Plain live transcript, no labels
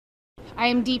I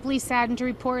am deeply saddened to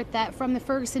report that from the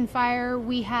Ferguson fire,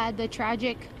 we had the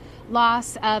tragic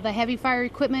loss of a heavy fire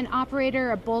equipment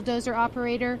operator, a bulldozer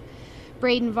operator,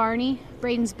 Braden Varney.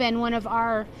 Braden's been one of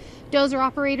our dozer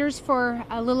operators for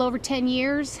a little over 10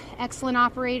 years. Excellent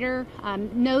operator,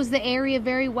 knows the area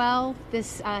very well.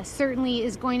 This certainly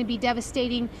is going to be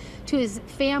devastating to his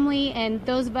family and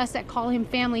those of us that call him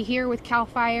family here with CAL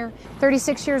FIRE.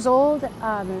 36 years old,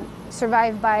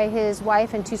 survived by his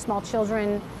wife and 2 small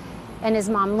children and his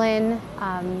mom, Lynn.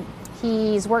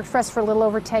 He's worked for us for a little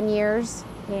over 10 years,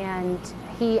 and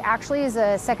he actually is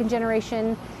a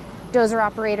second-generation dozer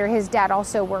operator. His dad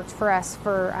also worked for us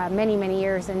for many, many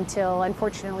years until,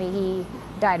 unfortunately, he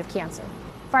died of cancer.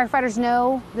 Firefighters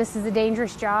know this is a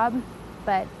dangerous job,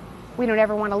 but we don't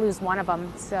ever want to lose one of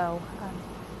them, so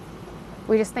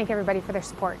we just thank everybody for their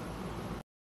support.